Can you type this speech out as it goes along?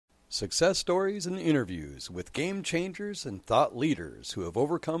Success stories and interviews with game changers and thought leaders who have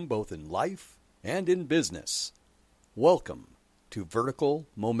overcome both in life and in business. Welcome to Vertical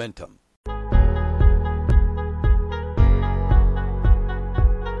Momentum.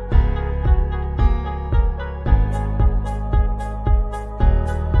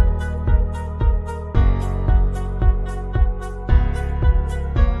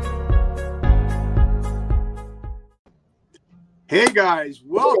 Hey guys,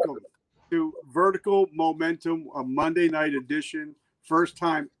 welcome to Vertical Momentum, a Monday night edition. First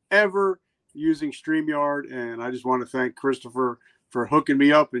time ever using StreamYard, and I just want to thank Christopher for hooking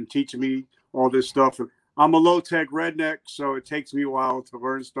me up and teaching me all this stuff. I'm a low-tech redneck, so it takes me a while to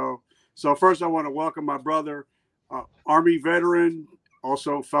learn stuff. So first I want to welcome my brother, Army veteran,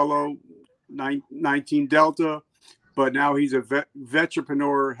 also fellow 19 Delta, but now he's a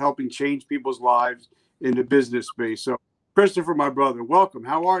vetrepreneur helping change people's lives in the business space. So Christopher, my brother, welcome.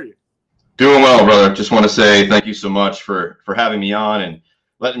 How are you? Doing well, brother. Just want to say thank you so much for having me on and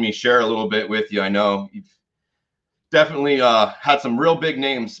letting me share a little bit with you. I know you've definitely had some real big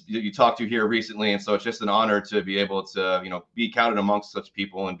names that you talked to here recently, and so it's just an honor to be able to, be counted amongst such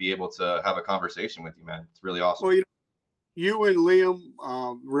people and be able to have a conversation with you, man. It's really awesome. Well, you and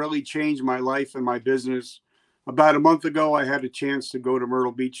Liam really changed my life and my business. About a month ago, I had a chance to go to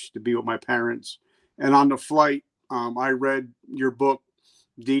Myrtle Beach to be with my parents, and on the flight, I read your book,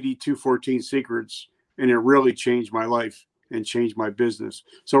 DD 214 Secrets, and it really changed my life and changed my business.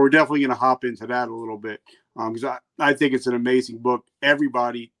 So we're definitely going to hop into that a little bit because I think it's an amazing book.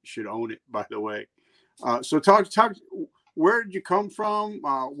 Everybody should own it, by the way. So talk. Where did you come from?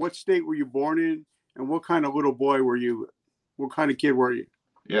 What state were you born in? And what kind of little boy were you? What kind of kid were you?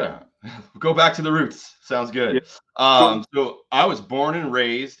 Yeah, go back to the roots. Sounds good. Yeah. So I was born and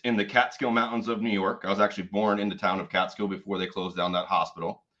raised in the Catskill Mountains of New York. I was actually born in the town of Catskill before they closed down that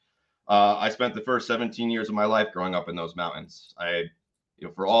hospital. I spent the first 17 years of my life growing up in those mountains.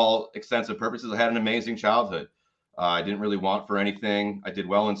 For all extensive purposes, I had an amazing childhood. I didn't really want for anything. I did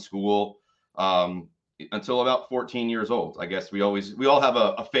well in school until about 14 years old. I guess we all have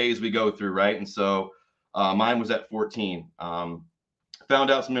a phase we go through, right? And so mine was at 14. Found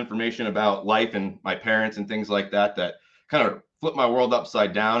out some information about life and my parents and things like that kind of flipped my world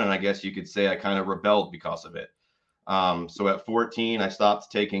upside down. And I guess you could say I kind of rebelled because of it. So at 14, I stopped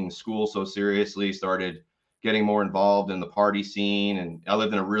taking school so seriously, started getting more involved in the party scene. And I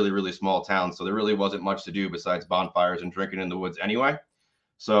lived in a really, really small town. So there really wasn't much to do besides bonfires and drinking in the woods anyway.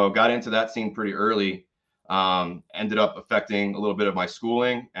 So got into that scene pretty early. Ended up affecting a little bit of my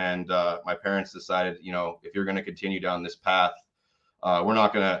schooling. And my parents decided, if you're going to continue down this path, we're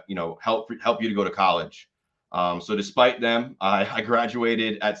not going to, help you to go to college. So despite them, I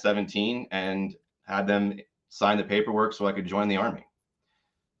graduated at 17 and had them sign the paperwork so I could join the Army.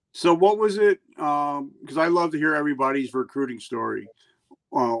 So what was it? Because I love to hear everybody's recruiting story.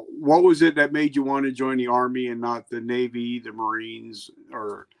 What was it that made you want to join the Army and not the Navy, the Marines,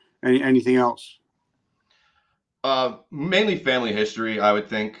 or anything else? Mainly family history, I would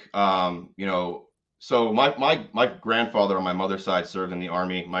think. So my grandfather on my mother's side served in the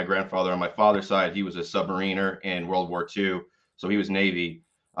Army. My grandfather on my father's side, he was a submariner in World War II, so he was Navy.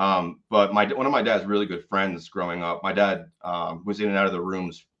 But one of my dad's really good friends growing up, my dad was in and out of the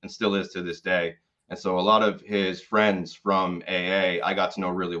rooms and still is to this day. And so a lot of his friends from AA, I got to know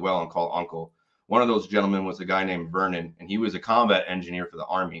really well and call uncle. One of those gentlemen was a guy named Vernon, and he was a combat engineer for the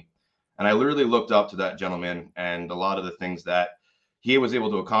Army. And I literally looked up to that gentleman and a lot of the things that he was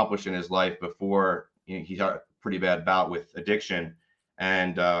able to accomplish in his life before he had a pretty bad bout with addiction.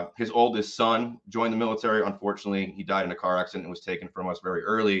 And his oldest son joined the military. Unfortunately, he died in a car accident and was taken from us very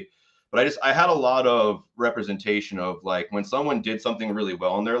early. But I had a lot of representation of like when someone did something really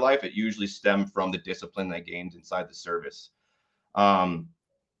well in their life, it usually stemmed from the discipline they gained inside the service. And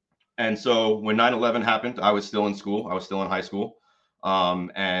so when 9/11 happened, I was still in school. I was still in high school.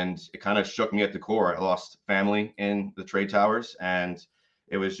 And it kind of shook me at the core. I lost family in the trade towers, and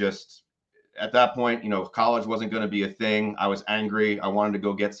it was just at that point, college wasn't going to be a thing. I was angry. I wanted to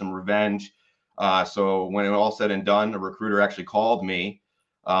go get some revenge. So when it all said and done, a recruiter actually called me,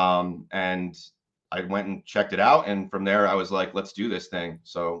 and I went and checked it out. And from there, I was like, let's do this thing.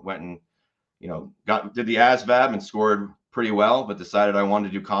 So went and, did the ASVAB and scored pretty well, but decided I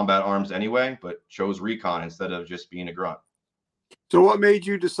wanted to do combat arms anyway, but chose recon instead of just being a grunt. So what made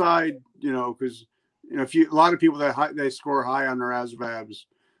you decide, because, a lot of people that they score high on their ASVABs,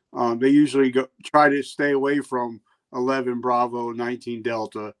 they usually try to stay away from 11 Bravo, 19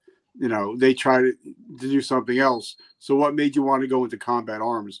 Delta. They try to do something else. So what made you want to go into combat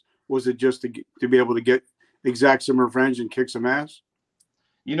arms? Was it just to be able to exact some revenge and kick some ass?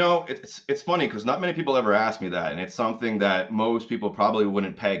 You know, it's funny because not many people ever ask me that, and it's something that most people probably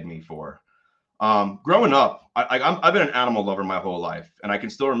wouldn't peg me for. Growing up, I've been an animal lover my whole life, and I can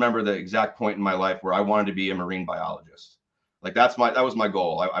still remember the exact point in my life where I wanted to be a marine biologist. Like that was my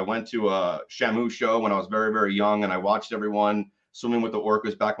goal. I went to a Shamu show when I was very, very young, and I watched everyone swimming with the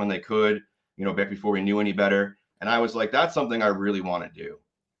orcas back when they could, back before we knew any better. And I was like, that's something I really want to do.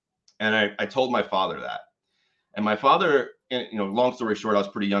 And I told my father that. And my father, long story short, I was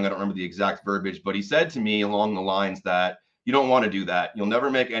pretty young. I don't remember the exact verbiage, but he said to me along the lines that you don't want to do that. You'll never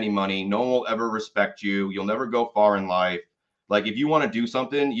make any money. No one will ever respect you. You'll never go far in life. Like if you want to do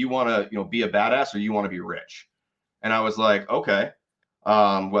something, you want to, be a badass or you want to be rich. And I was like, okay,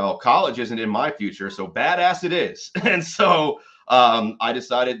 well, college isn't in my future, so badass it is. And so I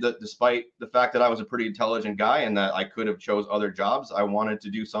decided that despite the fact that I was a pretty intelligent guy and that I could have chose other jobs, I wanted to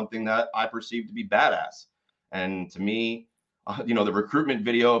do something that I perceived to be badass. And to me, the recruitment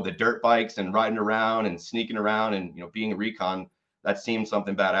video of the dirt bikes and riding around and sneaking around and, being a recon, that seemed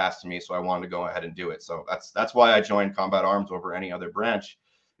something badass to me. So I wanted to go ahead and do it. So that's why I joined Combat Arms over any other branch,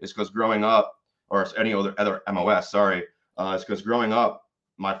 is because growing up, or any other MOS, sorry, it's because growing up,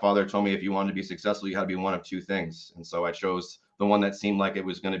 my father told me if you wanted to be successful, you had to be one of two things. And so I chose the one that seemed like it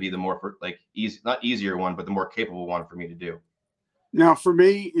was going to be the more not easier one, but the more capable one for me to do. Now, for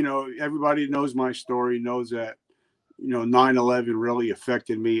me, everybody knows my story, knows that, 9/11 really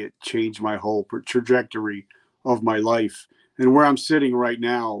affected me. It changed my whole trajectory of my life. And where I'm sitting right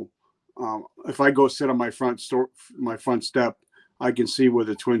now, if I go sit on my front step, I can see where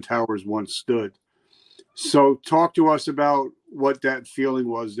the Twin Towers once stood. So talk to us about what that feeling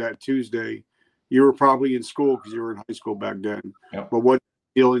was that Tuesday. You were probably in school because you were in high school back then. Yep. But what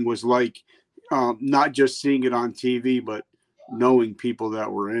feeling was like, not just seeing it on TV, but knowing people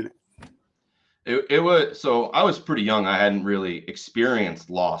that were in it. It was, so I was pretty young. I hadn't really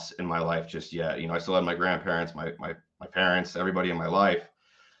experienced loss in my life just yet. I still had my grandparents, my parents, everybody in my life.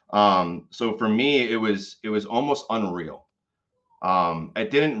 So for me, it was almost unreal.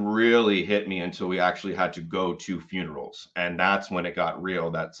 It didn't really hit me until we actually had to go to funerals. And that's when it got real,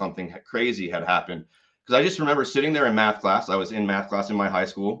 that something crazy had happened. Because I just remember sitting there in math class. I was in math class in my high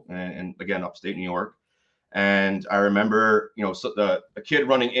school, and again, upstate New York. And I remember, a kid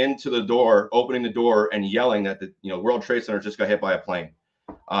running into the door, opening the door and yelling that the, World Trade Center just got hit by a plane.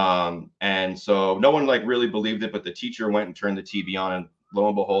 And so no one really believed it, but the teacher went and turned the TV on, and lo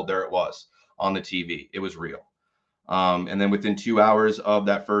and behold, there it was on the TV. It was real. And then within 2 hours of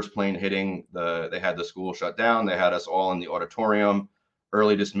that first plane hitting, they had the school shut down. They had us all in the auditorium,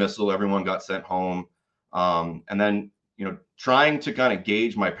 early dismissal. Everyone got sent home. And then, trying to kind of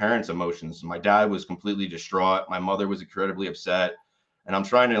gauge my parents' emotions. My dad was completely distraught. My mother was incredibly upset. And I'm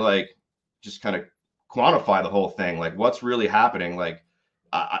trying to just kind of quantify the whole thing. Like, what's really happening? Like,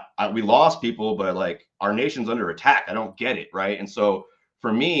 we lost people, but our nation's under attack. I don't get it. Right. And so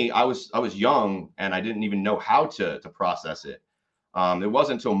for me, I was young and I didn't even know how to process it. It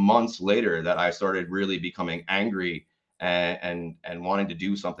wasn't until months later that I started really becoming angry and wanting to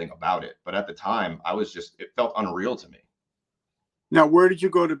do something about it. But at the time, it felt unreal to me. Now, where did you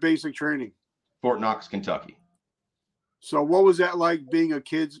go to basic training? Fort Knox, Kentucky. So what was that like being a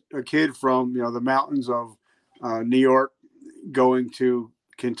kid from, the mountains of New York going to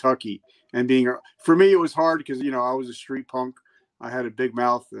Kentucky and for me, it was hard because, I was a street punk. I had a big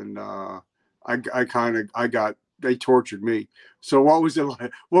mouth and they tortured me. So what was it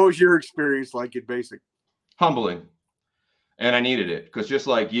like? What was your experience like at basic? Humbling. And I needed it because just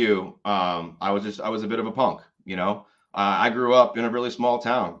like you, I was a bit of a punk, I grew up in a really small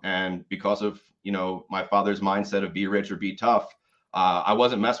town, and because of, my father's mindset of be rich or be tough, I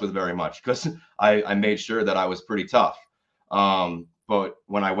wasn't messed with very much because I made sure that I was pretty tough. But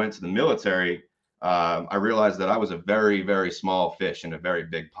when I went to the military, I realized that I was a very, very small fish in a very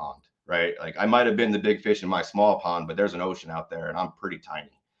big pond, right? Like I might have been the big fish in my small pond, but there's an ocean out there and I'm pretty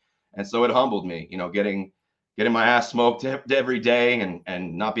tiny. And so it humbled me, getting my ass smoked every day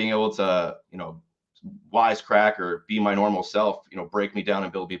and not being able to, wisecrack or be my normal self, break me down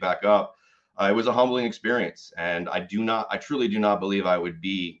and build me back up. It was a humbling experience. And I truly do not believe I would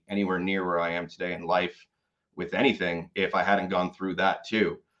be anywhere near where I am today in life with anything if I hadn't gone through that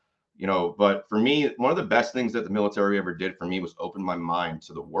too. But for me, one of the best things that the military ever did for me was open my mind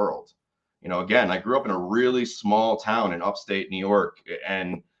to the world. Again, I grew up in a really small town in upstate New York,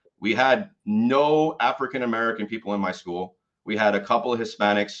 and we had no African-American people in my school. We had a couple of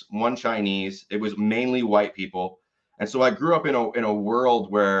Hispanics, one Chinese. It was mainly white people. And so I grew up in a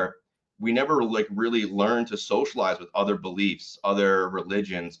world where we never really learned to socialize with other beliefs, other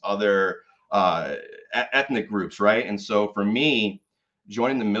religions, other ethnic groups, right? And so for me,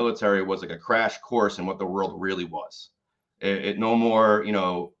 joining the military was like a crash course in what the world really was. It no more,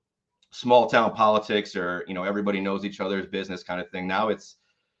 small town politics or, everybody knows each other's business kind of thing. Now it's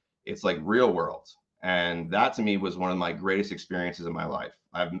like real world. And that to me was one of my greatest experiences in my life.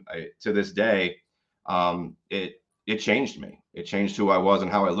 To this day, it changed me. It changed who I was and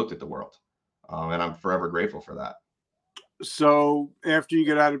how I looked at the world. And I'm forever grateful for that. So after you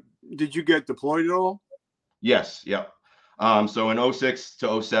get out of, did you get deployed at all? Yes. Yep. So in 06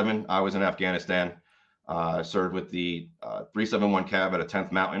 to 07, I was in Afghanistan. I served with the 371 Cav at a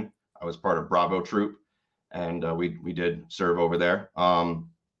 10th Mountain. I was part of Bravo Troop, and we did serve over there.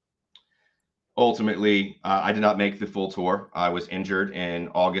 Ultimately, I did not make the full tour. I was injured in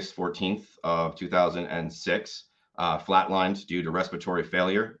August 14th of 2006, flatlined due to respiratory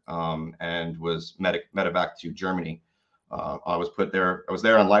failure, and was medevac to Germany. I was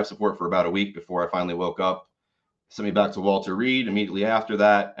there on life support for about a week before I finally woke up. Sent me back to Walter Reed immediately after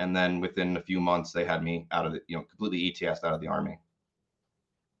that, and then within a few months, they had me out of the, completely ETS'd out of the Army.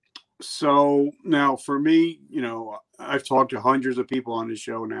 So now for me, I've talked to hundreds of people on this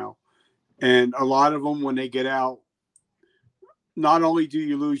show now, and a lot of them, when they get out, not only do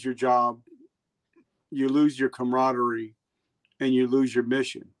you lose your job, you lose your camaraderie, and you lose your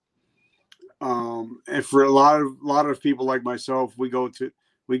mission. And for a lot of people like myself, we go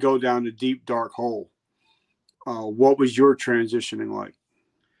down a deep, dark hole. What was your transitioning like?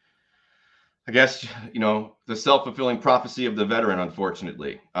 I guess, the self-fulfilling prophecy of the veteran,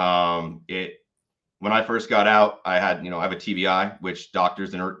 unfortunately. When I first got out, I had, I have a TBI, which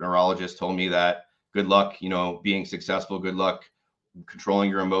doctors and neurologists told me that good luck, being successful, good luck controlling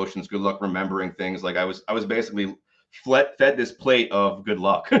your emotions, good luck remembering things. Like I was basically fed this plate of good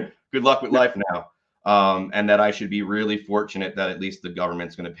luck, good luck with life now. And that I should be really fortunate that at least the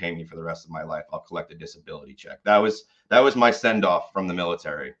government's going to pay me for the rest of my life. I'll collect a disability check. That was my send off from the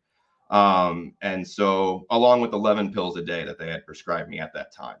military. And so along with 11 pills a day that they had prescribed me at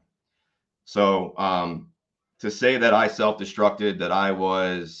that time. So, to say that I self-destructed, that I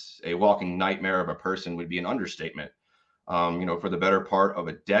was a walking nightmare of a person would be an understatement. For the better part of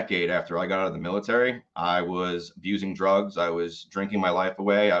a decade after I got out of the military, I was abusing drugs. I was drinking my life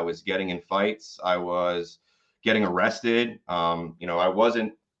away. I was getting in fights. I was getting arrested. I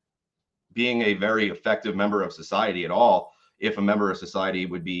wasn't being a very effective member of society at all. If a member of society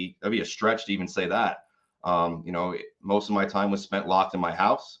that'd be a stretch to even say that. Most of my time was spent locked in my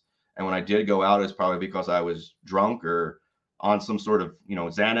house. And when I did go out, it's probably because I was drunk or on some sort of,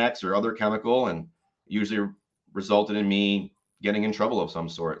 Xanax or other chemical, and usually resulted in me getting in trouble of some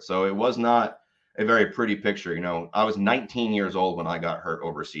sort. So it was not a very pretty picture. I was 19 years old when I got hurt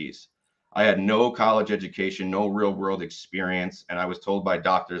overseas. I had no college education, no real world experience. And I was told by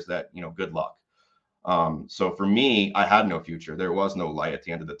doctors that, good luck. So for me, I had no future. There was no light at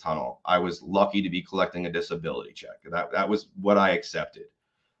the end of the tunnel. I was lucky to be collecting a disability check. That was what I accepted.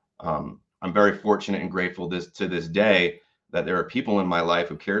 I'm very fortunate and grateful to this day that there are people in my life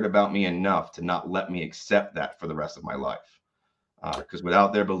who cared about me enough to not let me accept that for the rest of my life. Because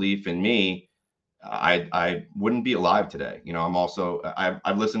without their belief in me, I wouldn't be alive today.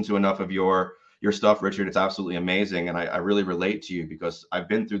 I've listened to enough of your stuff, Richard. It's absolutely amazing. And I really relate to you because I've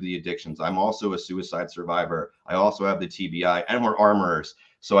been through the addictions. I'm also a suicide survivor. I also have the TBI, and we're armorers.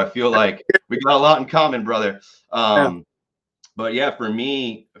 So I feel like we got a lot in common, brother. But yeah, for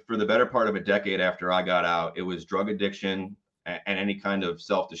me, for the better part of a decade after I got out, it was drug addiction and any kind of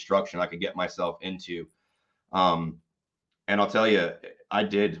self-destruction I could get myself into. And I'll tell you, I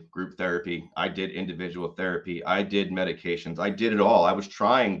did group therapy. I did individual therapy. I did medications. I did it all.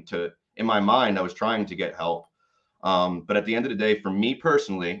 In my mind, I was trying to get help. But at the end of the day, for me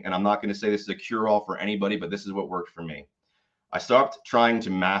personally, and I'm not going to say this is a cure-all for anybody, but this is what worked for me. I stopped trying to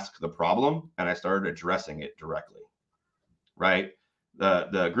mask the problem and I started addressing it directly. Right.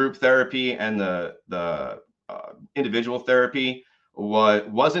 The group therapy and the individual therapy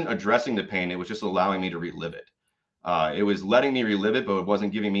wasn't addressing the pain. It was just allowing me to relive it. It was letting me relive it, but it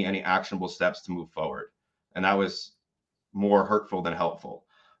wasn't giving me any actionable steps to move forward. And that was more hurtful than helpful.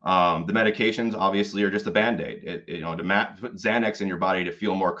 The medications obviously are just a Band-Aid. To put Xanax in your body to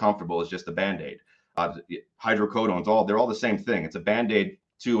feel more comfortable is just a Band-Aid. Hydrocodones, they're all the same thing. It's a Band-Aid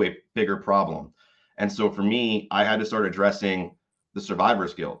to a bigger problem. And so for me, I had to start addressing the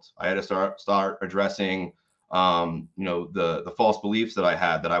survivor's guilt. I had to start addressing, the false beliefs that I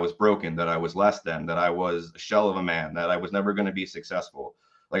had, that I was broken, that I was less than, that I was a shell of a man, that I was never going to be successful.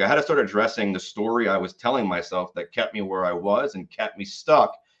 Like I had to start addressing the story I was telling myself that kept me where I was and kept me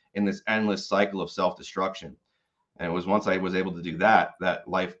stuck in this endless cycle of self-destruction. And it was once I was able to do that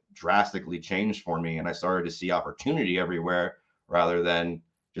life drastically changed for me. And I started to see opportunity everywhere rather than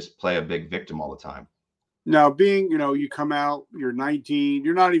just play a big victim all the time. Now, being, you come out, you're 19,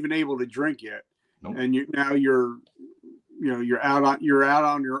 you're not even able to drink yet. Nope. And you're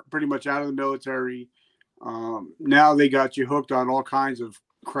pretty much out of the military. Now they got you hooked on all kinds of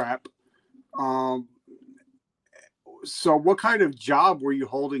crap. So what kind of job were you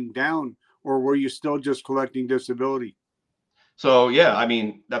holding down, or were you still just collecting disability? So yeah, I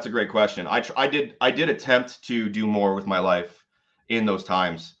mean, that's a great question. I did attempt to do more with my life in those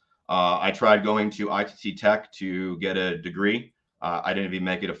times. I tried going to ITT Tech to get a degree. I didn't even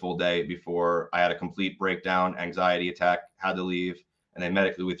make it a full day before I had a complete breakdown, anxiety attack, had to leave, and they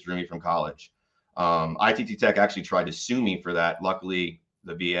medically withdrew me from college. ITT Tech actually tried to sue me for that. Luckily,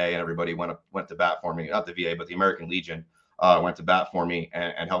 the VA and everybody went to bat for me. Not the VA, but the American Legion went to bat for me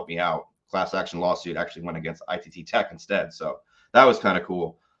and helped me out. Class action lawsuit actually went against ITT Tech instead. So that was kind of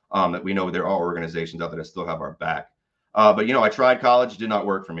cool that we know there are organizations out there that still have our back. But I tried college, did not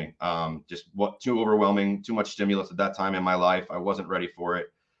work for me. Too overwhelming, too much stimulus at that time in my life. I wasn't ready for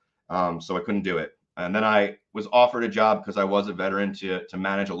it. So I couldn't do it. And then I was offered a job because I was a veteran to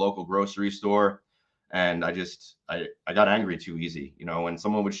manage a local grocery store. And I got angry too easy. When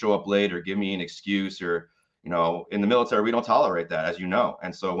someone would show up late or give me an excuse, or, in the military, we don't tolerate that, as you know.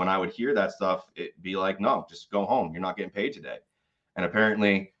 And so when I would hear that stuff, it'd be like, no, just go home. You're not getting paid today. And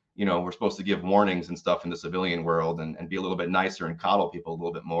apparently, we're supposed to give warnings and stuff in the civilian world and be a little bit nicer and coddle people a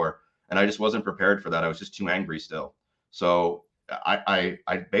little bit more. And I just wasn't prepared for that. I was just too angry still. So I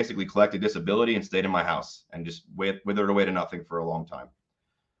basically collected disability and stayed in my house and just withered away to nothing for a long time.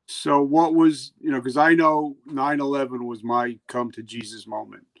 So what was, because I know 9/11 was my come to Jesus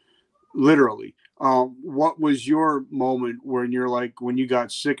moment, literally. What was your moment when you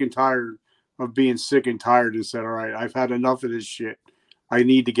got sick and tired of being sick and tired and said, all right, I've had enough of this shit. I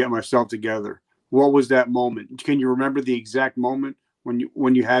need to get myself together. What was that moment? Can you remember the exact moment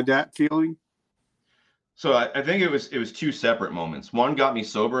when you had that feeling? So I think it was two separate moments. One got me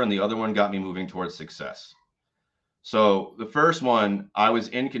sober and the other one got me moving towards success. So the first one, I was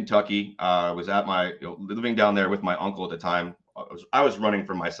in Kentucky. I was at living down there with my uncle at the time. I was running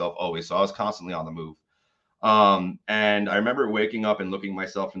for myself always, so I was constantly on the move. And I remember waking up and looking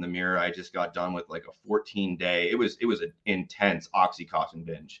myself in the mirror. I just got done with like a 14-day. It was an intense Oxycontin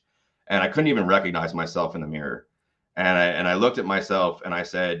binge, and I couldn't even recognize myself in the mirror. And I looked at myself and I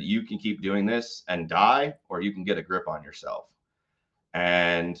said, you can keep doing this and die, or you can get a grip on yourself.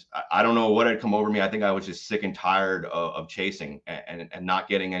 And I don't know what had come over me. I think I was just sick and tired of chasing and not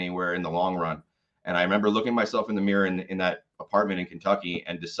getting anywhere in the long run. And I remember looking myself in the mirror in that apartment in Kentucky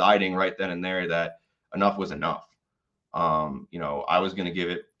and deciding right then and there that enough was enough. I was going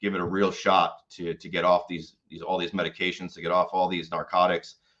to give it a real shot to get off all these medications, to get off all these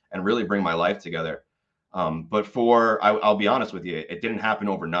narcotics and really bring my life together. But I'll be honest with you, it didn't happen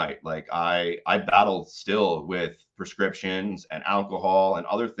overnight. Like I battled still with prescriptions and alcohol and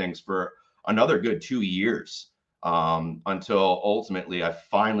other things for another good 2 years, until ultimately I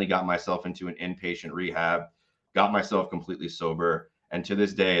finally got myself into an inpatient rehab, got myself completely sober. And to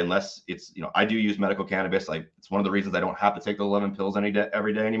this day, unless it's, I do use medical cannabis. It's one of the reasons I don't have to take the 11 pills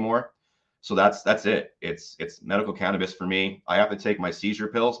every day anymore. So that's it. It's medical cannabis for me. I have to take my seizure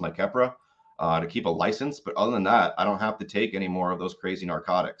pills, my Keppra, to keep a license. But other than that, I don't have to take any more of those crazy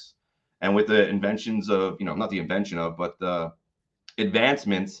narcotics. And with the inventions of, not the invention of, but the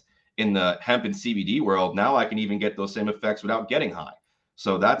advancements in the hemp and CBD world, now I can even get those same effects without getting high.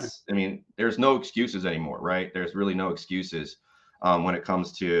 So there's no excuses anymore, right? There's really no excuses when it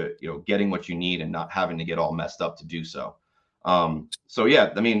comes to, getting what you need and not having to get all messed up to do so. So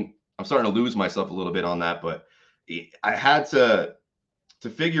yeah, I'm starting to lose myself a little bit on that, but I had to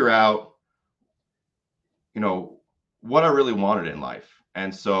figure out, what I really wanted in life.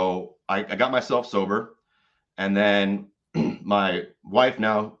 And so I got myself sober, and then my wife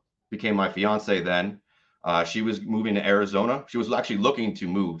now became my fiance then. She was moving to Arizona. She was actually looking to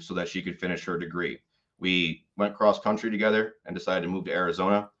move so that she could finish her degree. We went cross country together and decided to move to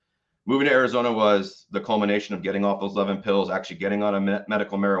Arizona. Moving to Arizona was the culmination of getting off those 11 pills, actually getting on a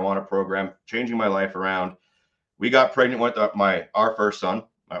medical marijuana program, changing my life around. We got pregnant with our first son.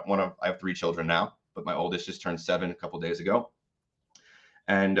 I have 3 children now, but my oldest just turned 7 a couple of days ago.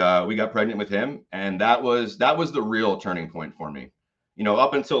 And we got pregnant with him. And that was the real turning point for me.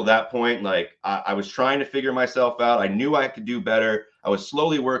 Up until that point, I was trying to figure myself out. I knew I could do better. I was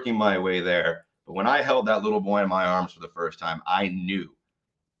slowly working my way there. But when I held that little boy in my arms for the first time, I knew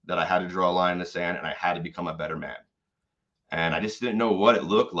that I had to draw a line in the sand and I had to become a better man. And I just didn't know what it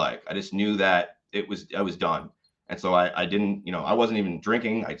looked like. I just knew that I was done. And so I didn't, I wasn't even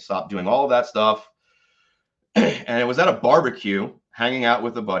drinking. I stopped doing all of that stuff. And it was at a barbecue, hanging out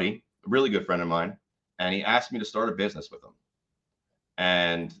with a buddy, a really good friend of mine, and he asked me to start a business with him.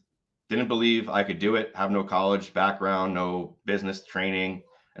 And didn't believe I could do it, have no college background, no business training.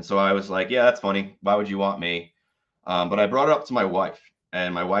 And so I was like, yeah, that's funny. Why would you want me? But I brought it up to my wife,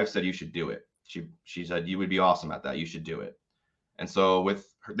 and my wife said, you should do it. She said, you would be awesome at that. You should do it. And so with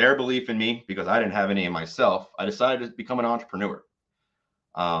their belief in me, because I didn't have any in myself, I decided to become an entrepreneur.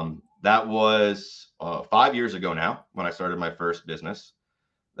 That was 5 years ago now when I started my first business.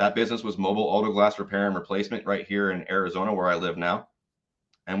 That business was mobile auto glass repair and replacement right here in Arizona, where I live now.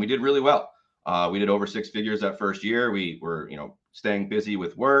 And we did really well. We did over 6 figures that first year. We were, staying busy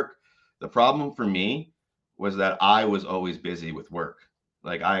with work. The problem for me was that I was always busy with work.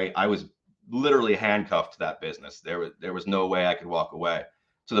 Like I was literally handcuffed to that business. There was no way I could walk away,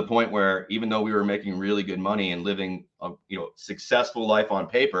 to the point where even though we were making really good money and living a successful life on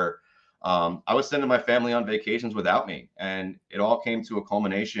paper, I was sending my family on vacations without me. And it all came to a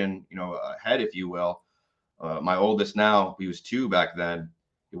culmination, ahead, if you will. My oldest now, he was 2 back then.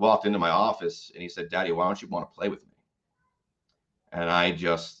 He walked into my office and he said, Daddy, why don't you want to play with me? And I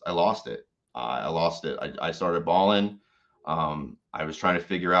lost it. I lost it. I started bawling. I was trying to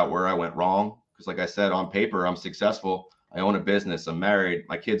figure out where I went wrong. Because like I said, on paper, I'm successful. I own a business. I'm married.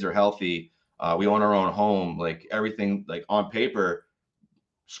 My kids are healthy. We own our own home. Like everything, like on paper,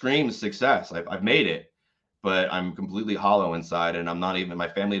 screams success. I've made it, but I'm completely hollow inside, and my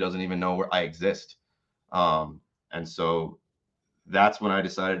family doesn't even know where I exist. And so that's when I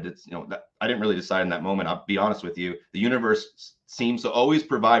decided that I didn't really decide in that moment. I'll be honest with you. The universe seems to always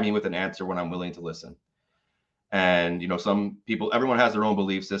provide me with an answer when I'm willing to listen. And, some people, everyone has their own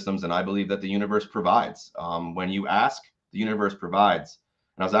belief systems. And I believe that the universe provides. When you ask, the universe provides.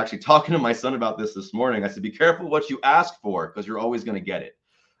 And I was actually talking to my son about this morning. I said, be careful what you ask for, because you're always going to get it.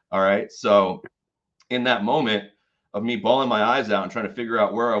 All right. So in that moment of me bawling my eyes out and trying to figure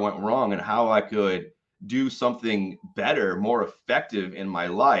out where I went wrong and how I could do something better, more effective in my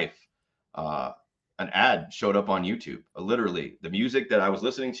life, an ad showed up on YouTube. Literally, the music that I was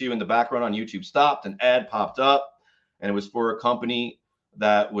listening to in the background on YouTube stopped, an ad popped up, and it was for a company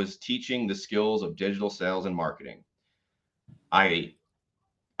that was teaching the skills of digital sales and marketing. I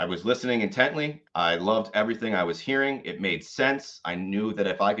was listening intently. I loved everything I was hearing. It made sense. I knew that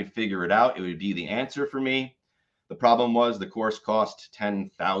if I could figure it out, it would be the answer for me. The problem was the course cost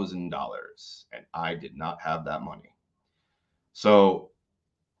 $10,000, and I did not have that money. So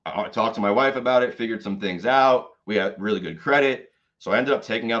I talked to my wife about it, figured some things out. We had really good credit. So I ended up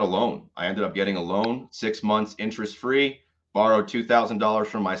taking out a loan. I ended up getting a loan, 6 months interest free, borrowed $2,000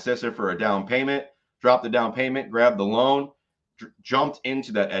 from my sister for a down payment, dropped the down payment, grabbed the loan, jumped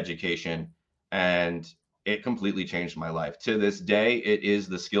into that education, and it completely changed my life. To this day, it is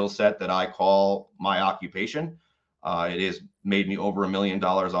the skill set that I call my occupation. It has made me over $1 million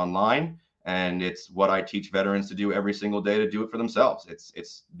online, and it's what I teach veterans to do every single day to do it for themselves.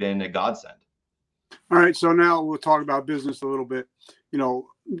 It's been a godsend. All right, so now we'll talk about business a little bit.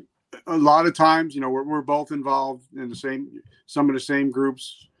 A lot of times, we're both involved in some of the same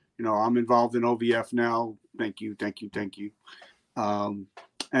groups. I'm involved in OVF now. Thank you. And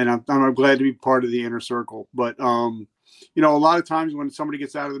I'm glad to be part of the inner circle. But a lot of times when somebody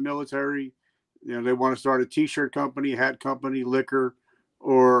gets out of the military, they want to start a t-shirt company, hat company, liquor,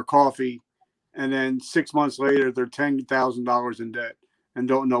 or coffee. And then 6 months later, they're $10,000 in debt and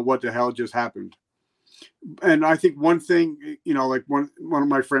don't know what the hell just happened. And I think one thing, like one of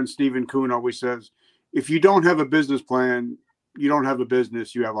my friends, Stephen Kuhn, always says, if you don't have a business plan, you don't have a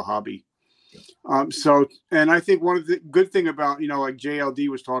business, you have a hobby. And I think one of the good thing about, like JLD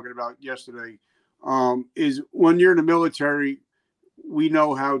was talking about yesterday, is when you're in the military, we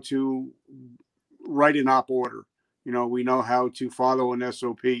know how to write an op order. We know how to follow an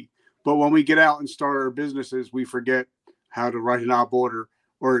SOP. But when we get out and start our businesses, we forget how to write an op order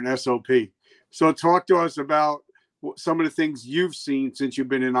or an SOP. So talk to us about some of the things you've seen since you've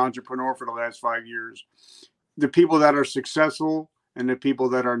been an entrepreneur for the last 5 years, the people that are successful and the people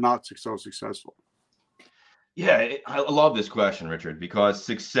that are not so successful. Yeah, I love this question, Richard, because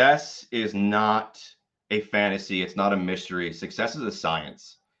success is not a fantasy. It's not a mystery. Success is a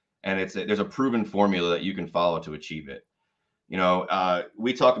science, and there's a proven formula that you can follow to achieve it.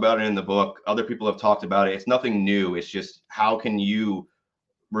 We talk about it in the book. Other people have talked about it. It's nothing new. It's just how can you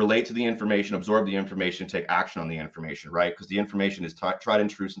relate to the information, absorb the information, take action on the information, right? Because the information is tried and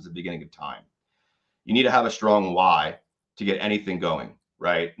true since the beginning of time. You need to have a strong why to get anything going,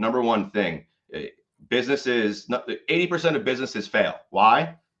 right? Number one thing, businesses, 80% of businesses fail.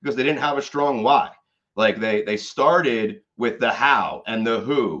 Why? Because they didn't have a strong why. Like they started with the how and the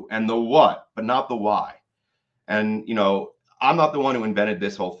who and the what, but not the why. And, I'm not the one who invented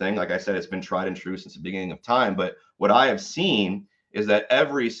this whole thing. Like I said, it's been tried and true since the beginning of time. But what I have seen is that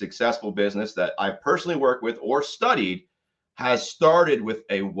every successful business that I've personally worked with or studied has started with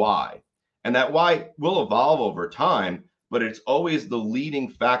a why. And that why will evolve over time, but it's always the leading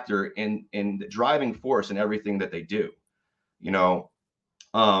factor in the driving force in everything that they do.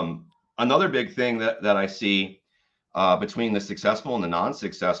 Another big thing that I see between the successful and the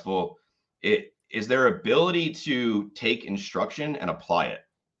non-successful, it is their ability to take instruction and apply it.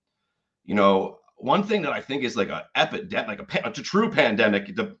 One thing that I think is like an epidemic, like a true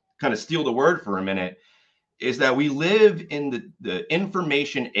pandemic, to kind of steal the word for a minute, is that we live in the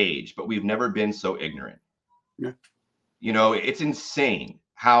information age, but we've never been so ignorant. Yeah. It's insane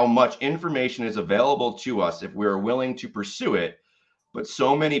how much information is available to us if we're willing to pursue it. But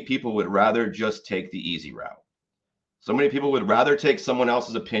so many people would rather just take the easy route. So many people would rather take someone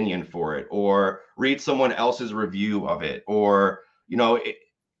else's opinion for it, or read someone else's review of it, or,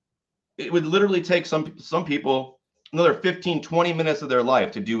 it would literally take some people another 15, 20 minutes of their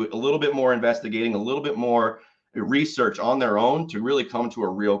life to do a little bit more investigating, a little bit more research on their own to really come to a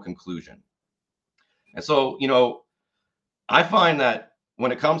real conclusion. And so, I find that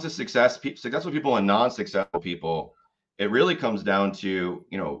when it comes to successful people and non-successful people, it really comes down to,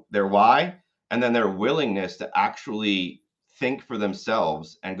 their why, and then their willingness to actually think for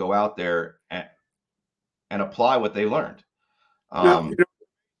themselves and go out there and apply what they learned.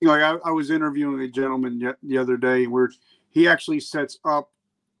 Like I was interviewing a gentleman the other day where he actually sets up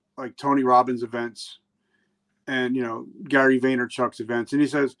like Tony Robbins events and, Gary Vaynerchuk's events. And he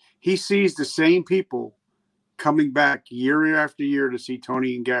says he sees the same people coming back year after year to see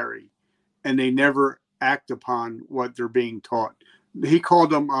Tony and Gary, and they never act upon what they're being taught. He called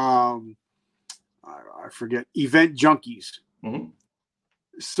them, I forget, event junkies. Mm-hmm.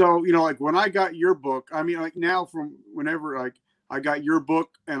 So, like when I got your book, I mean, like now from whenever, like I got your book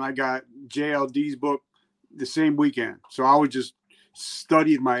and I got JLD's book the same weekend. So I was just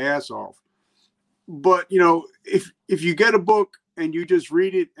studied my ass off. But, if you get a book and you just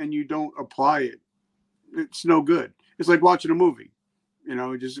read it and you don't apply it, it's no good. It's like watching a movie.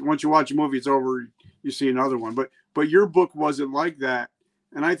 Just once you watch a movie, it's over. You see another one. But your book wasn't like that.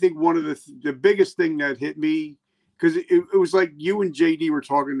 And I think one of the biggest thing that hit me, because it was like you and JD were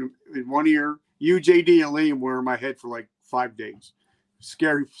talking in one ear. You, JD, and Liam were in my head for like 5 days.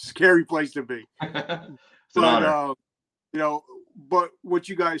 Scary place to be. It's an honor. But what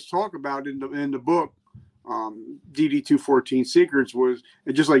you guys talk about in the book, DD214 Secrets, was,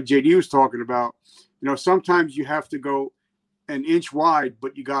 and just like JD was talking about, sometimes you have to go an inch wide,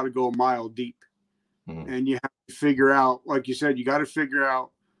 but you got to go a mile deep. Mm-hmm. And you have to figure out, like you said, you got to figure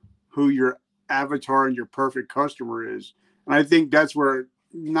out who your avatar and your perfect customer is. And I think that's where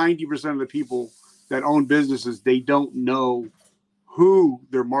 90% of the people that own businesses, they don't know who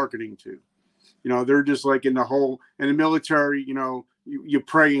they're marketing to. They're just like in the military, you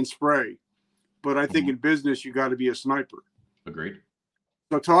pray and spray. But I think in business, you got to be a sniper. Agreed.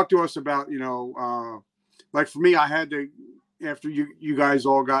 So talk to us about, like for me, I had to, after you guys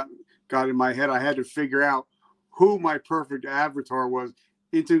all got in my head, I had to figure out who my perfect avatar was,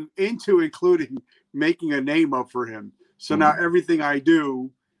 into including making a name up for him. So now everything I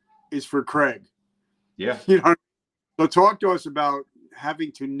do is for Craig. Yeah. So talk to us about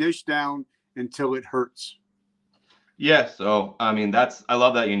having to niche down until it hurts. Yeah. So, I mean, I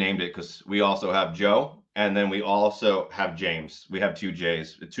love that you named it, because we also have Joe, and then we also have James. We have 2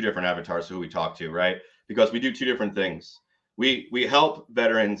 J's, 2 different avatars who we talk to, right? Because we do 2 different things. We help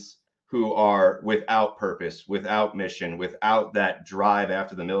veterans who are without purpose, without mission, without that drive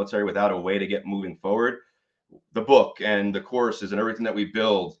after the military, without a way to get moving forward. The book and the courses and everything that we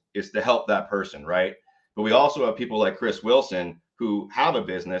build is to help that person, right? But we also have people like Chris Wilson who have a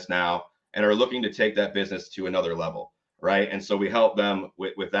business now and are looking to take that business to another level, right? And so we help them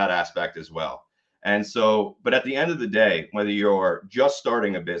with that aspect as well. And so, but at the end of the day, whether you're just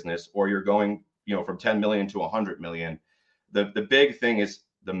starting a business or you're going, from 10 million to 100 million, the big thing is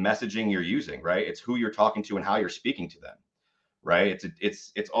the messaging you're using, right? It's who you're talking to and how you're speaking to them, right?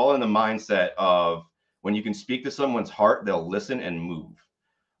 It's all in the mindset of when you can speak to someone's heart, they'll listen and move.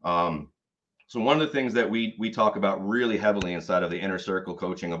 So one of the things that we talk about really heavily inside of the inner circle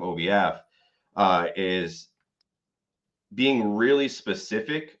coaching of OVF is being really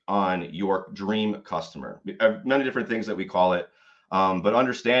specific on your dream customer. Many different things that we call it, but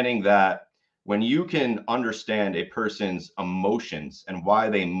understanding that when you can understand a person's emotions and why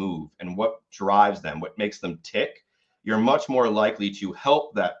they move and what drives them, what makes them tick, you're much more likely to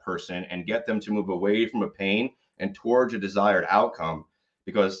help that person and get them to move away from a pain and towards a desired outcome.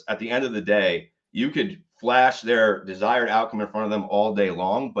 Because at the end of the day, you could flash their desired outcome in front of them all day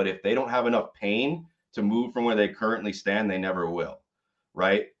long, but if they don't have enough pain to move from where they currently stand, they never will,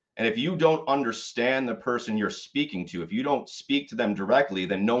 right? And if you don't understand the person you're speaking to, if you don't speak to them directly,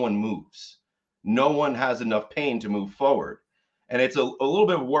 then no one moves. No one has enough pain to move forward. And it's a little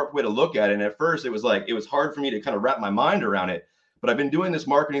bit of a warped way to look at it. And at first, it was hard for me to kind of wrap my mind around it. But I've been doing this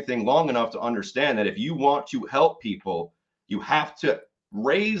marketing thing long enough to understand that if you want to help people, you have to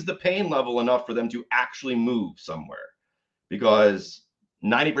raise the pain level enough for them to actually move somewhere, because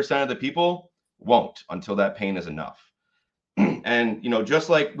 90% of the people won't until that pain is enough. And, just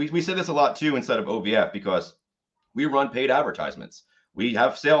like we say this a lot too inside of OVF, because we run paid advertisements. We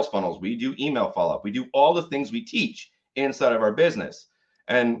have sales funnels. We do email follow-up. We do all the things we teach inside of our business.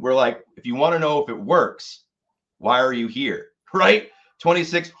 And we're like, if you want to know if it works, why are you here? Right?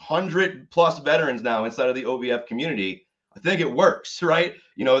 2,600 plus veterans now inside of the OVF community. I think it works, right?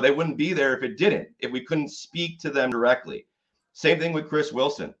 They wouldn't be there if it didn't, if we couldn't speak to them directly. Same thing with Chris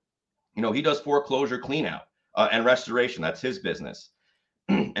Wilson. He does foreclosure cleanout and restoration. That's his business.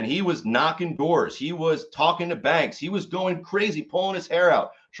 And he was knocking doors. He was talking to banks. He was going crazy, pulling his hair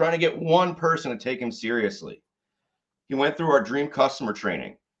out, trying to get one person to take him seriously. He went through our dream customer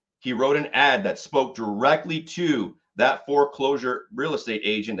training. He wrote an ad that spoke directly to that foreclosure real estate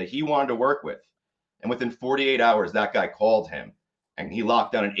agent that he wanted to work with. And within 48 hours, that guy called him and he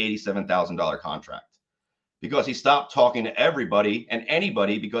locked down an $87,000 contract, because he stopped talking to everybody and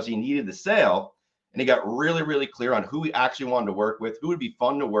anybody because he needed the sale. And he got really, really clear on who he actually wanted to work with, who would be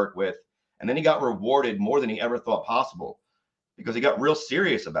fun to work with. And then he got rewarded more than he ever thought possible, because he got real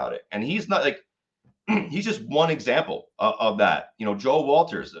serious about it. And he's not like, he's just one example of that. Joe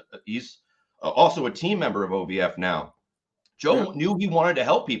Walters, he's also a team member of OVF now. Joe knew he wanted to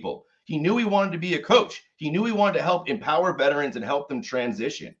help people. He knew he wanted to be a coach. He knew he wanted to help empower veterans and help them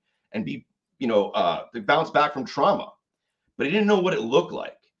transition and be, to bounce back from trauma. But he didn't know what it looked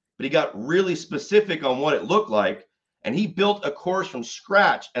like. But he got really specific on what it looked like. And he built a course from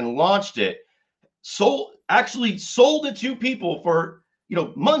scratch and launched it. Sold it to people for,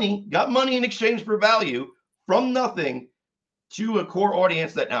 money, got money in exchange for value, from nothing to a core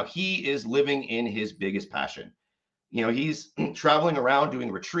audience that now he is living in his biggest passion. He's traveling around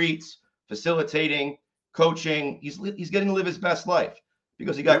doing retreats, facilitating, coaching. He's getting to live his best life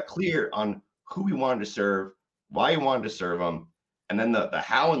because he got clear on who he wanted to serve, why he wanted to serve them, and then the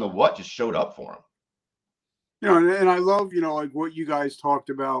how and the what just showed up for him. And I love, like what you guys talked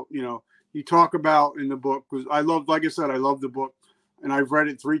about, you talk about in the book, because like I said, I love the book, and I've read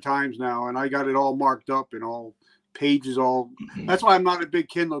it 3 times now, and I got it all marked up and all pages, that's why I'm not a big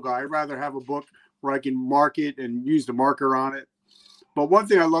Kindle guy. I'd rather have a book where I can mark it and use the marker on it. But one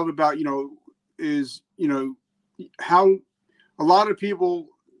thing I love about, is, how a lot of people,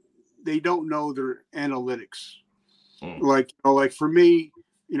 they don't know their analytics. Like for me,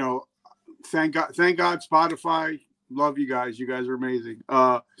 thank God, Spotify, love you guys. You guys are amazing.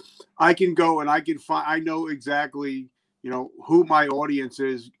 I can go and I can find, I know exactly, who my audience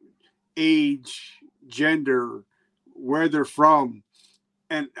is, age, gender, where they're from.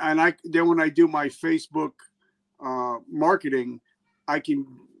 And then when I do my Facebook marketing, I can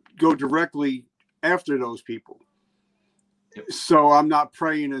go directly after those people. So I'm not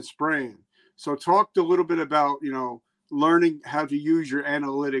praying and spraying. So talk a little bit about, learning how to use your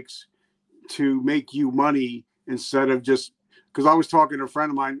analytics to make you money instead of just, because I was talking to a friend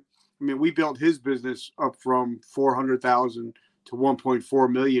of mine. I mean, we built his business up from 400,000 to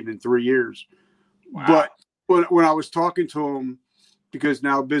 1.4 million in 3 years. Wow. But when I was talking to him, because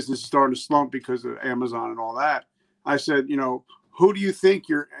now business is starting to slump because of Amazon and all that, I said, who do you think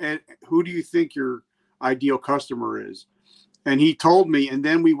your ideal customer is? And he told me, and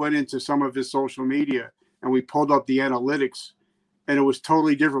then we went into some of his social media and we pulled up the analytics, and it was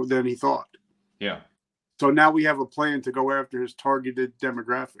totally different than he thought. Yeah. So now we have a plan to go after his targeted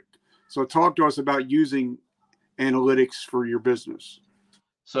demographic. So talk to us about using analytics for your business.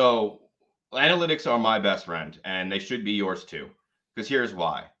 So analytics are my best friend, and they should be yours too. Because here's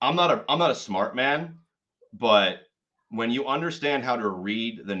why. I'm not a smart man, but when you understand how to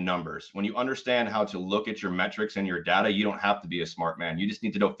read the numbers, when you understand how to look at your metrics and your data, you don't have to be a smart man. You just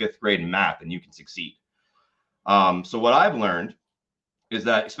need to know 5th grade math and you can succeed. So what I've learned is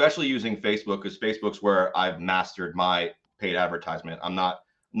that, especially using Facebook, because Facebook's where I've mastered my paid advertisement. I'm not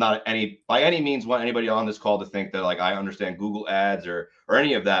by any means want anybody on this call to think that like I understand Google ads or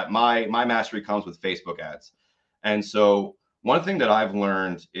any of that. My mastery comes with Facebook ads. And so one thing that I've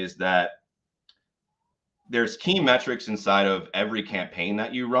learned is that there's key metrics inside of every campaign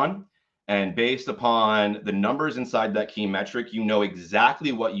that you run. And based upon the numbers inside that key metric, you know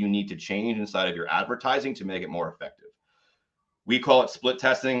exactly what you need to change inside of your advertising to make it more effective. We call it split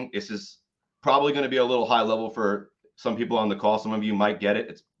testing. This is probably going to be a little high level for some people on the call. Some of you might get it.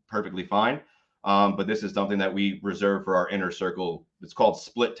 It's perfectly fine. But this is something that we reserve for our inner circle. It's called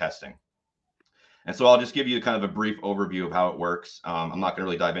split testing. And so I'll just give you kind of a brief overview of how it works. I'm not going to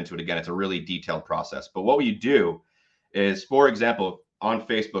really dive into it again. It's a really detailed process. But what you do is, for example, on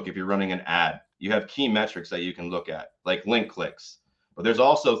Facebook, if you're running an ad, you have key metrics that you can look at, like link clicks. But there's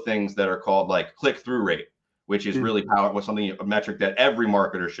also things that are called like click-through rate, which is really powerful, something, a metric that every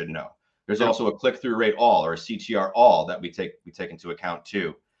marketer should know. There's also a click-through rate all, or a CTR all, that we take into account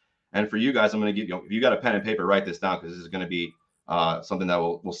too. And for you guys, I'm going to give you, if you got a pen and paper, write this down, because this is going to be something that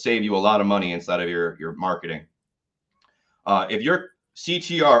will save you a lot of money inside of your marketing. If your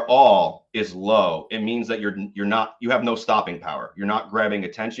CTR all is low, it means that you have no stopping power. You're not grabbing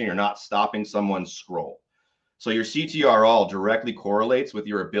attention. You're not stopping someone's scroll. So your CTR all directly correlates with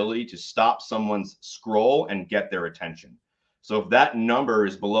your ability to stop someone's scroll and get their attention. So if that number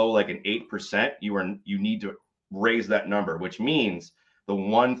is below like an 8%, you need to raise that number, which means the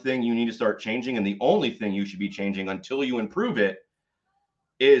one thing you need to start changing, and the only thing you should be changing until you improve it,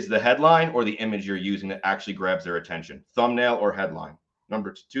 is the headline or the image you're using that actually grabs their attention. Thumbnail or headline.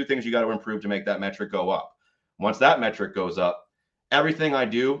 Number two things you got to improve to make that metric go up. Once that metric goes up, everything I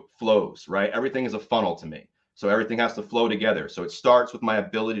do flows, right? Everything is a funnel to me. So everything has to flow together. So it starts with my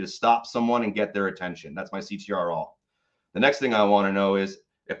ability to stop someone and get their attention. That's my CTR all. The next thing I want to know is,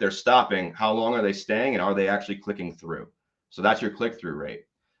 if they're stopping, how long are they staying, and are they actually clicking through? So that's your click-through rate.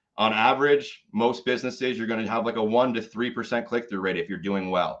 On average, most businesses, you're going to have like a 1 to 3% click-through rate if you're doing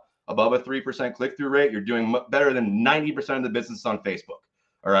well. Above a 3% click-through rate, you're doing better than 90% of the business on Facebook.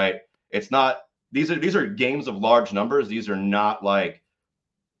 All right. It's not, these are games of large numbers. These are not like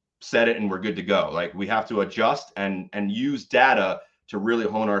set it and we're good to go. Like, we have to adjust and use data to really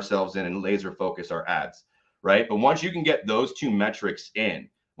hone ourselves in and laser focus our ads. Right. But once you can get those two metrics in,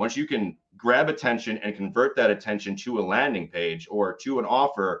 once you can grab attention and convert that attention to a landing page or to an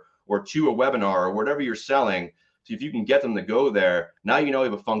offer or to a webinar or whatever you're selling, so if you can get them to go there, now you know you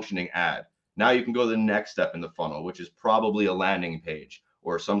have a functioning ad. Now you can go to the next step in the funnel, which is probably a landing page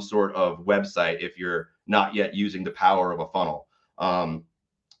or some sort of website if you're not yet using the power of a funnel.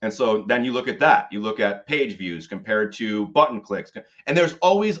 And so then you look at that. You look at page views compared to button clicks. And there's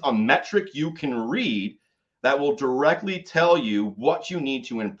always a metric you can read that will directly tell you what you need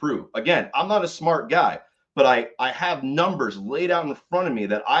to improve. Again, I'm not a smart guy, but I have numbers laid out in front of me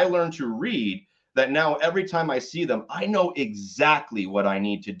that I learned to read, that now every time I see them, I know exactly what I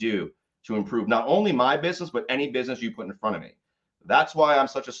need to do to improve not only my business, but any business you put in front of me. That's why I'm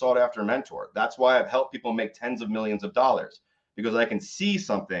such a sought after mentor. That's why I've helped people make tens of millions of dollars, because I can see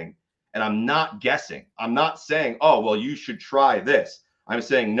something and I'm not guessing. I'm not saying, oh, well, you should try this. I'm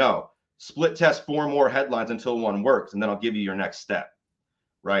saying, no, split test 4 more headlines until one works, and then I'll give you your next step.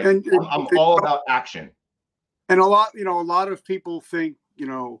 Right. And I'm all about action. And a lot of people think,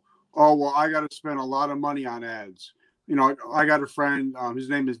 oh, well, I got to spend a lot of money on ads. I got a friend, his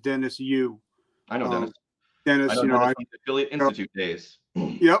name is Dennis Yu. I know Dennis. Dennis, Affiliate Institute days.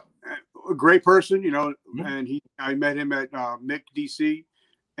 Yep. A great person, and I met him at MIC DC,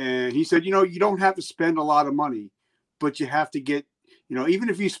 and he said, you don't have to spend a lot of money, but you have to get, even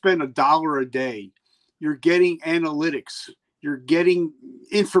if you spend $1 a day, you're getting analytics, you're getting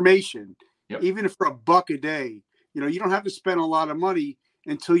information. Yep. Even if for $1 a day, you don't have to spend a lot of money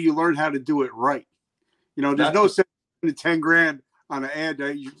until you learn how to do it right. There's no sense in 10 grand on an ad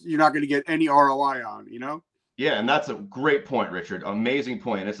that you're not going to get any ROI on, Yeah, and that's a great point, Richard. Amazing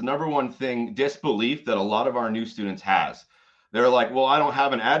point. And it's the number one thing, disbelief, that a lot of our new students has. They're like, well, I don't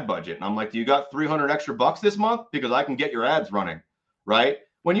have an ad budget. And I'm like, do you got 300 extra bucks this month? Because I can get your ads running, right?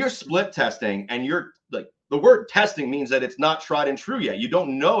 When you're split testing, and you're like, the word testing means that it's not tried and true yet. You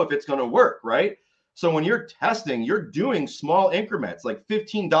don't know if it's going to work, right? So when you're testing, you're doing small increments, like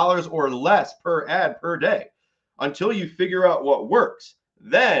 $15 or less per ad per day, until you figure out what works.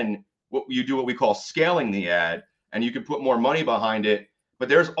 Then you do what we call scaling the ad, and you can put more money behind it. But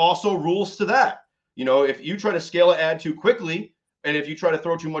there's also rules to that. If you try to scale an ad too quickly, and if you try to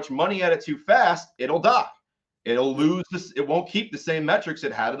throw too much money at it too fast, it'll die. It'll lose this. It won't keep the same metrics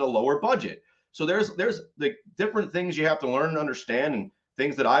it had at a lower budget. So there's the different things you have to learn and understand, and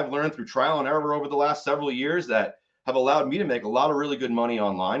things that I've learned through trial and error over the last several years that have allowed me to make a lot of really good money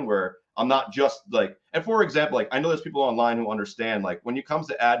online, where I'm not just like, and for example, like, I know there's people online who understand, like, when it comes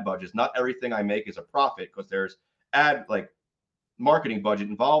to ad budgets, not everything I make is a profit, because there's ad, like, marketing budget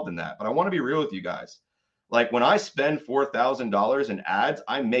involved in that. But I want to be real with you guys. Like, when I spend $4,000 in ads,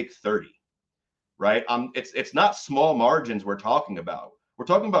 I make 30. right? It's not small margins we're talking about. We're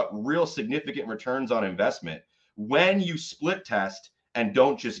talking about real significant returns on investment when you split test and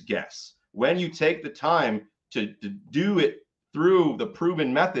don't just guess. When you take the time to do it through the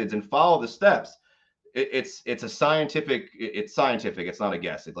proven methods and follow the steps, it's scientific. It's not a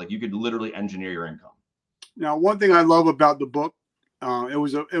guess. It's like you could literally engineer your income. Now, one thing I love about the book, it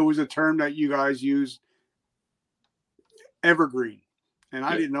was a term that you guys used, evergreen, and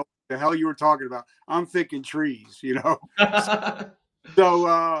I didn't know what the hell you were talking about. I'm thinking trees, you know.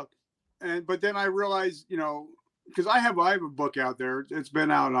 So, but then I realized, you know, because I have a book out there. It's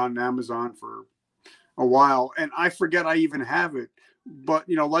been out on Amazon for a while, and I forget I even have it. But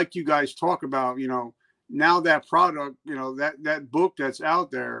you know, like you guys talk about, you know, now that product, you know, that book that's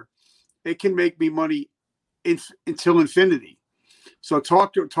out there, it can make me money until infinity. So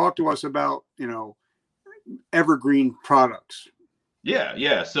talk to us about, you know, evergreen products.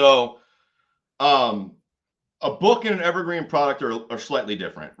 Yeah. So, a book and an evergreen product are slightly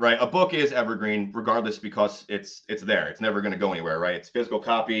different, right? A book is evergreen regardless because it's there. It's never going to go anywhere, right? It's physical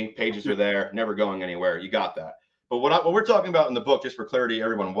copy, pages are there, never going anywhere. You got that. But what we're talking about in the book, just for clarity,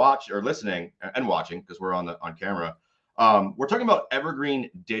 everyone listening and watching, because we're on camera, we're talking about evergreen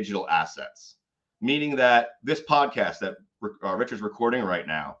digital assets, meaning that this podcast that Richard's recording right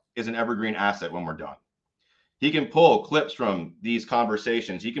now is an evergreen asset when we're done. He can pull clips from these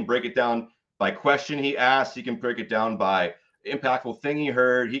conversations. He can break it down by question he asked. He can break it down by impactful thing he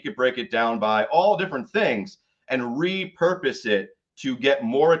heard. He could break it down by all different things and repurpose it to get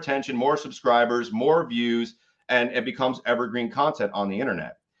more attention, more subscribers, more views, and it becomes evergreen content on the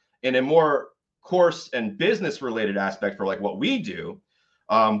internet. In a more course and business related aspect for like what we do,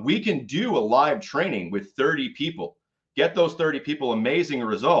 we can do a live training with 30 people, get those 30 people amazing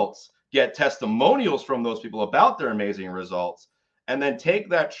results, get testimonials from those people about their amazing results, and then take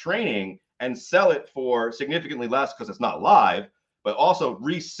that training and sell it for significantly less because it's not live, but also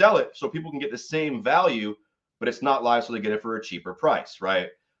resell it so people can get the same value, but it's not live, so they get it for a cheaper price, right?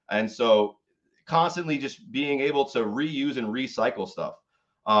 And so constantly just being able to reuse and recycle stuff.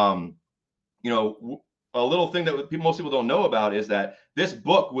 You know, a little thing that most people don't know about is that this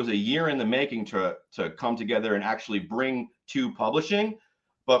book was a year in the making to come together and actually bring to publishing.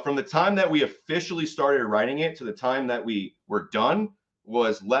 But from the time that we officially started writing it to the time that we were done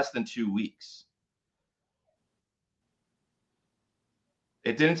was less than 2 weeks.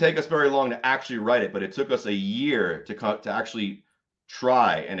 It didn't take us very long to actually write it, but it took us a year to actually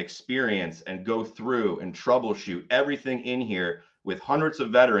try and experience and go through and troubleshoot everything in here with hundreds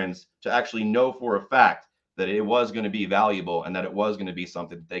of veterans to actually know for a fact that it was going to be valuable and that it was going to be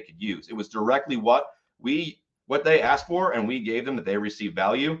something that they could use. It was directly what they asked for, and we gave them that they received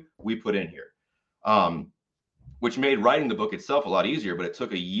value, we put in here. Which made writing the book itself a lot easier, but it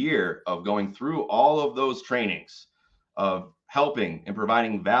took a year of going through all of those trainings, of helping and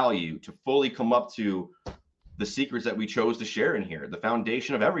providing value to fully come up to the secrets that we chose to share in here, the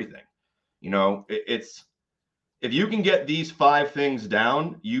foundation of everything. You know, it's if you can get these 5 things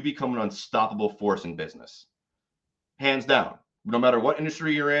down, you become an unstoppable force in business. Hands down. No matter what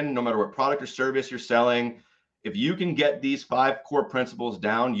industry you're in, no matter what product or service you're selling, if you can get these 5 core principles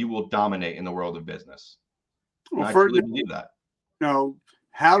down, you will dominate in the world of business. Well, I truly believe that. No,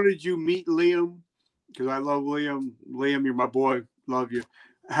 how did you meet Liam? Because I love Liam. Liam, you're my boy. Love you.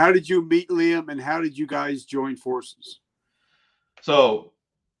 How did you meet Liam, and how did you guys join forces? So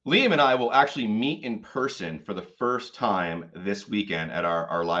Liam and I will actually meet in person for the first time this weekend at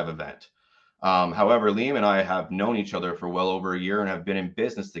our live event. However, Liam and I have known each other for well over a year and have been in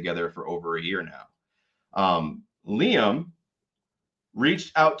business together for over a year now. Liam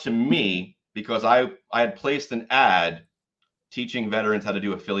reached out to me because I had placed an ad teaching veterans how to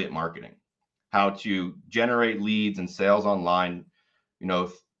do affiliate marketing, how to generate leads and sales online, you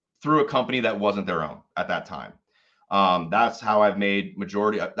know, through a company that wasn't their own at that time. That's how I made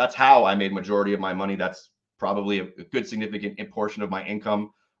majority of my money. That's probably a good significant portion of my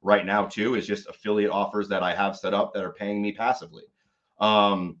income right now too, is just affiliate offers that I have set up that are paying me passively.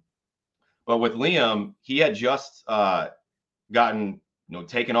 But with Liam, he had just gotten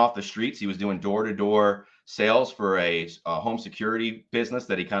taken off the streets. He was doing door-to-door sales for a home security business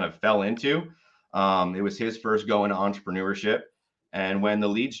that he kind of fell into. It was his first go into entrepreneurship. And when the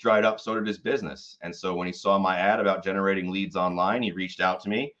leads dried up, so did his business. And so when he saw my ad about generating leads online, he reached out to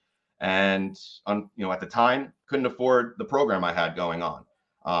me. And at the time, couldn't afford the program I had going on.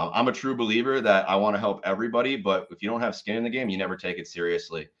 I'm a true believer that I want to help everybody, but if you don't have skin in the game, you never take it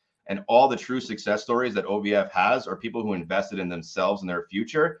seriously. And all the true success stories that OVF has are people who invested in themselves and their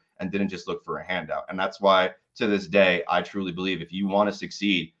future and didn't just look for a handout. And that's why, to this day, I truly believe if you want to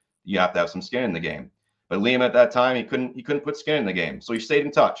succeed, you have to have some skin in the game. But Liam at that time, he couldn't put skin in the game. So he stayed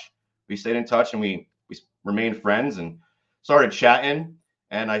in touch. We stayed in touch, and we remained friends and started chatting.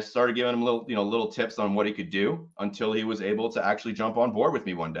 And I started giving him little tips on what he could do until he was able to actually jump on board with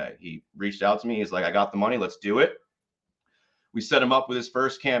me one day. He reached out to me. He's like, I got the money. Let's do it. We set him up with his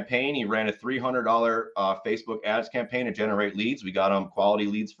first campaign. He ran a $300 Facebook ads campaign to generate leads. We got him quality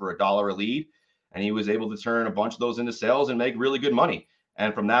leads for $1 a lead, and he was able to turn a bunch of those into sales and make really good money.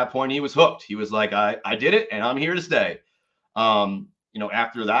 And from that point, he was hooked. He was like, I did it, and I'm here to stay.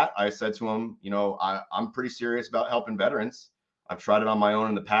 After that, I said to him, I'm pretty serious about helping veterans. I've tried it on my own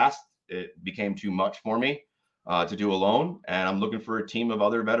in the past. It became too much for me to do alone, and I'm looking for a team of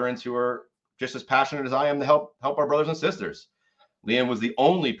other veterans who are just as passionate as I am to help our brothers and sisters. Liam was the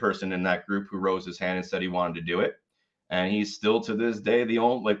only person in that group who rose his hand and said he wanted to do it. And he's still to this day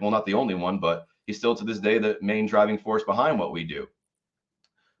not the only one, but he's still to this day the main driving force behind what we do.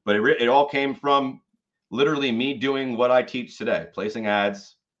 But it all came from literally me doing what I teach today, placing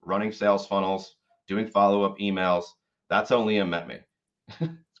ads, running sales funnels, doing follow-up emails. That's how Liam met me.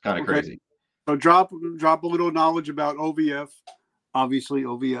 It's kind of crazy. So drop a little knowledge about OVF, obviously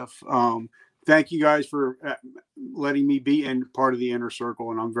OVF. Thank you guys for letting me be in part of the inner circle,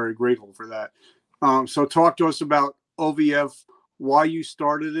 and I'm very grateful for that. So talk to us about OVF, why you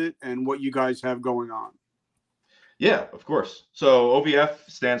started it, and what you guys have going on. Yeah, of course. So OVF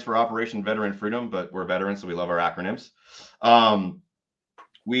stands for Operation Veteran Freedom, but we're veterans, so we love our acronyms.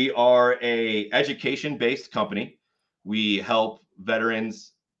 We are a education-based company. We help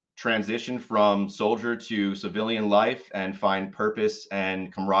veterans transition from soldier to civilian life and find purpose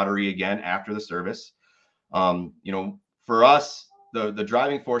and camaraderie again after the service. For us, the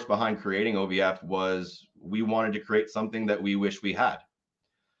driving force behind creating OVF was we wanted to create something that we wish we had.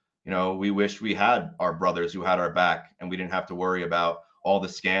 We wish we had our brothers who had our back, and we didn't have to worry about all the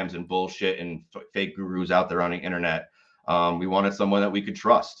scams and bullshit and fake gurus out there on the internet. We wanted someone that we could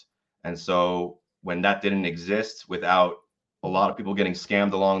trust. And so when that didn't exist, without a lot of people getting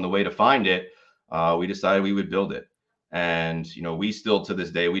scammed along the way to find it, we decided we would build it. And, we still to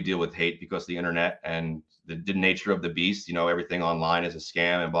this day, we deal with hate because of the internet and the nature of the beast. Everything online is a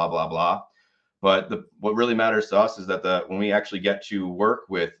scam and blah, blah, blah. But what really matters to us is that when we actually get to work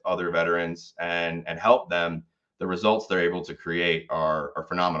with other veterans and help them, the results they're able to create are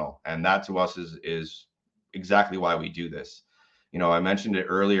phenomenal. And that to us is exactly why we do this. I mentioned it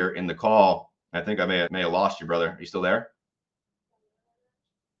earlier in the call. I think I may have lost you, brother. Are you still there?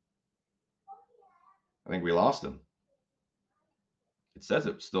 I think we lost him. It says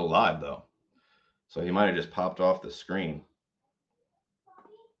it's still live though. So he might have just popped off the screen.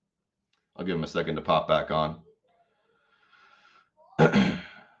 I'll give him a second to pop back on.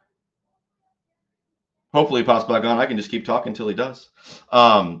 Hopefully he pops back on. I can just keep talking until he does.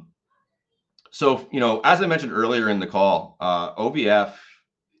 So, as I mentioned earlier in the call, OVF,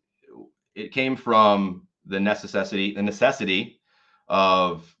 it came from the necessity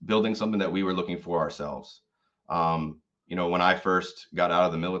of building something that we were looking for ourselves. When I first got out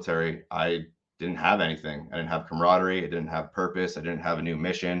of the military, I didn't have anything. I didn't have camaraderie. I didn't have purpose. I didn't have a new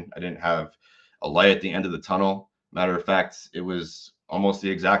mission. I didn't have a light at the end of the tunnel. Matter of fact, it was almost the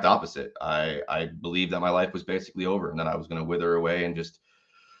exact opposite. I believed that my life was basically over and that I was going to wither away and just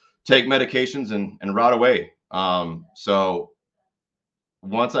take medications and rot away. So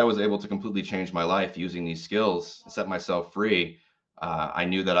once I was able to completely change my life using these skills, set myself free, I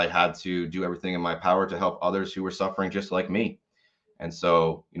knew that I had to do everything in my power to help others who were suffering just like me. And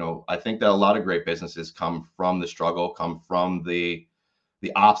so, I think that a lot of great businesses come from the struggle, come from the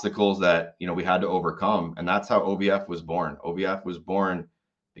obstacles that, we had to overcome. And that's how OVF was born. OVF was born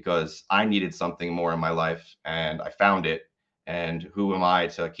because I needed something more in my life and I found it. And who am I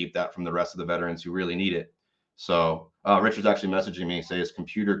to keep that from the rest of the veterans who really need it? So Richard's actually messaging me, say his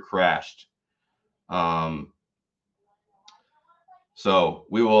computer crashed. So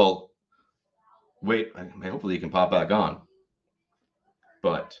we will wait. Hopefully he can pop back on.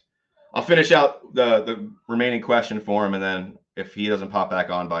 But I'll finish out the remaining question for him, and then if he doesn't pop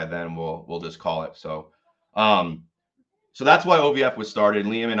back on by then, we'll just call it. So that's why OVF was started.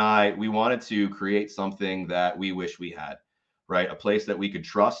 Liam and I, we wanted to create something that we wish we had, right? A place that we could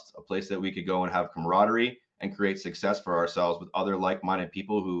trust, a place that we could go and have camaraderie and create success for ourselves with other like-minded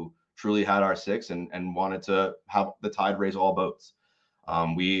people who truly had our six and wanted to have the tide raise all boats.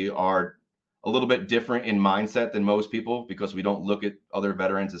 We are a little bit different in mindset than most people because we don't look at other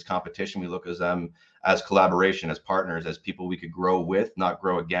veterans as competition. We look at them as collaboration, as partners, as people we could grow with, not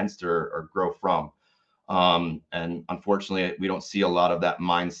grow against or grow from. And unfortunately, we don't see a lot of that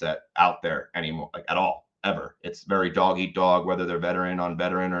mindset out there anymore, like at all. ever. It's very dog eat dog, whether they're veteran on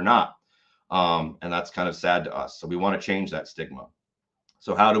veteran or not. And that's kind of sad to us. So we want to change that stigma.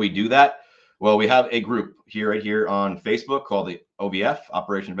 So how do we do that? Well, we have a group right here on Facebook called the OVF,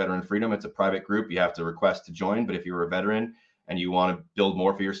 Operation Veteran Freedom. It's a private group. You have to request to join, but if you're a veteran and you want to build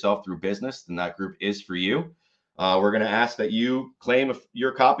more for yourself through business, then that group is for you. We're going to ask that you claim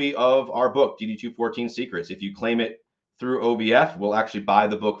your copy of our book, DD214 Secrets. If you claim it through OVF, we'll actually buy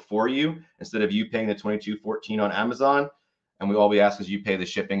the book for you instead of you paying the $22.14 on Amazon. And all we ask is you pay the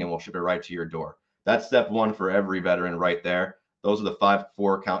shipping and we'll ship it right to your door. That's step one for every veteran right there. Those are the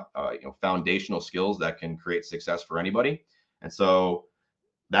four foundational skills that can create success for anybody. And so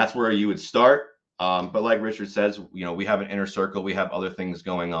that's where you would start. But like Richard says, we have an inner circle. We have other things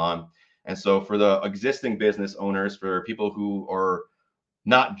going on. And so for the existing business owners, for people who are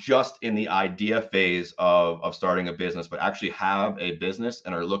not just in the idea phase of starting a business, but actually have a business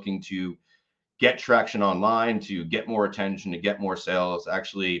and are looking to get traction online, to get more attention, to get more sales,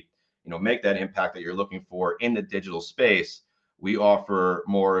 actually, make that impact that you're looking for in the digital space, we offer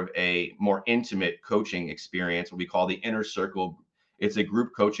more of a more intimate coaching experience, what we call the Inner Circle. It's a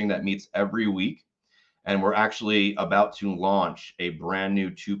group coaching that meets every week. And we're actually about to launch a brand new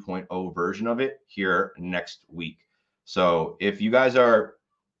 2.0 version of it here next week. So if you guys are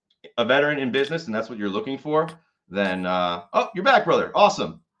a veteran in business and that's what you're looking for, then, you're back, brother.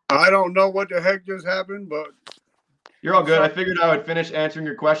 Awesome. I don't know what the heck just happened, but you're all good. I figured I would finish answering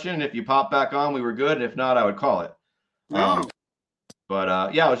your question. And if you pop back on, we were good. And if not, I would call it. No. But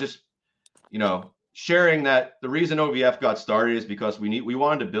I was just, sharing that the reason OVF got started is because we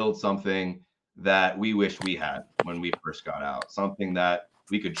wanted to build something that we wish we had when we first got out, something that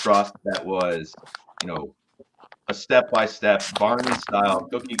we could trust, that was, a step-by-step Barney style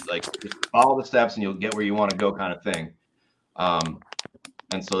cookie, like just follow the steps and you'll get where you want to go kind of thing.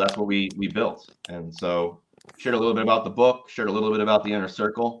 And so that's what we built. And so shared a little bit about the book, shared a little bit about the Inner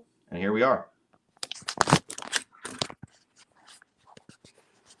Circle, and here we are.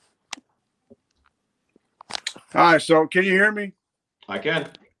 All right, so can you hear me? I can.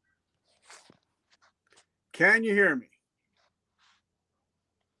 Can you hear me?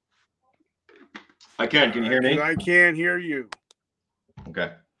 I can. Can you hear me? I can't hear you.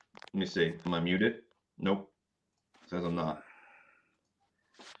 Okay. Let me see. Am I muted? Nope. It says I'm not.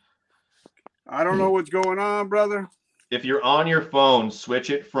 I don't know what's going on, brother. If you're on your phone, switch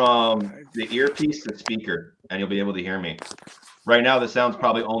it from the earpiece to speaker, and you'll be able to hear me. Right now, the sound's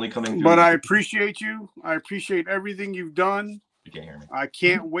probably only coming through. But I appreciate you. I appreciate everything you've done. You can't hear me. I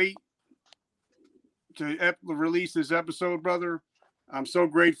can't wait to release this episode, brother. I'm so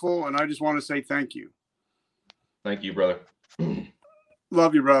grateful, and I just want to say thank you. Thank you, brother.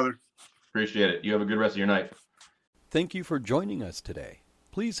 Love you, brother. Appreciate it. You have a good rest of your night. Thank you for joining us today.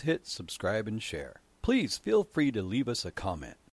 Please hit subscribe and share. Please feel free to leave us a comment.